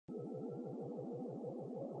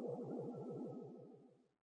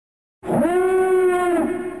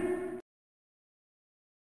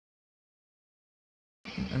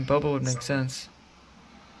Boba would make sense.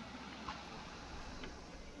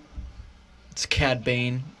 It's Cad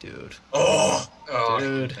Bane, dude. Oh,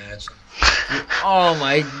 dude. Imagine. Oh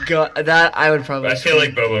my god, that I would probably. But I feel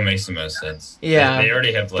like Boba makes the most sense. Yeah. They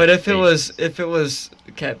already have. Like, but if it was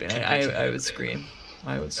Cad Bane, I would scream.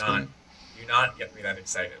 I would scream. Do not get me that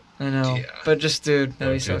excited. I know, Yeah. but just dude,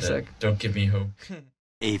 that'd be so sick. Don't give me hope.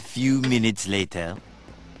 A few minutes later.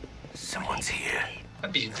 Someone's here.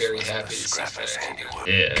 I'd be very happy to see that.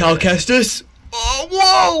 Yeah. Cal Kestis. Oh,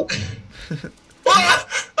 whoa!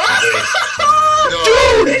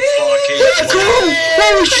 Dude! Let's go!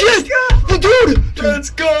 Holy shit! Oh, dude! Let's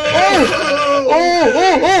go! Oh!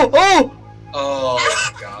 Oh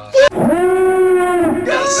god.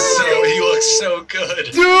 He looks so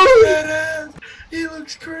good. Dude! He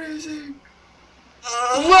looks crazy.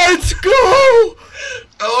 Let's go!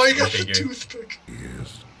 Oh, he got the toothpick.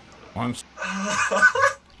 Yes. Once.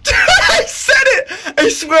 I said it! I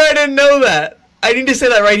swear I didn't know that. I need to say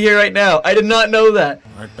that right here, right now. I did not know that.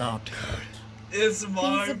 I doubt it. It's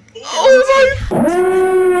my. Oh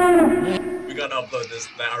my! We gotta upload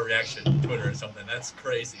our reaction to Twitter or something. That's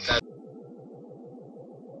crazy.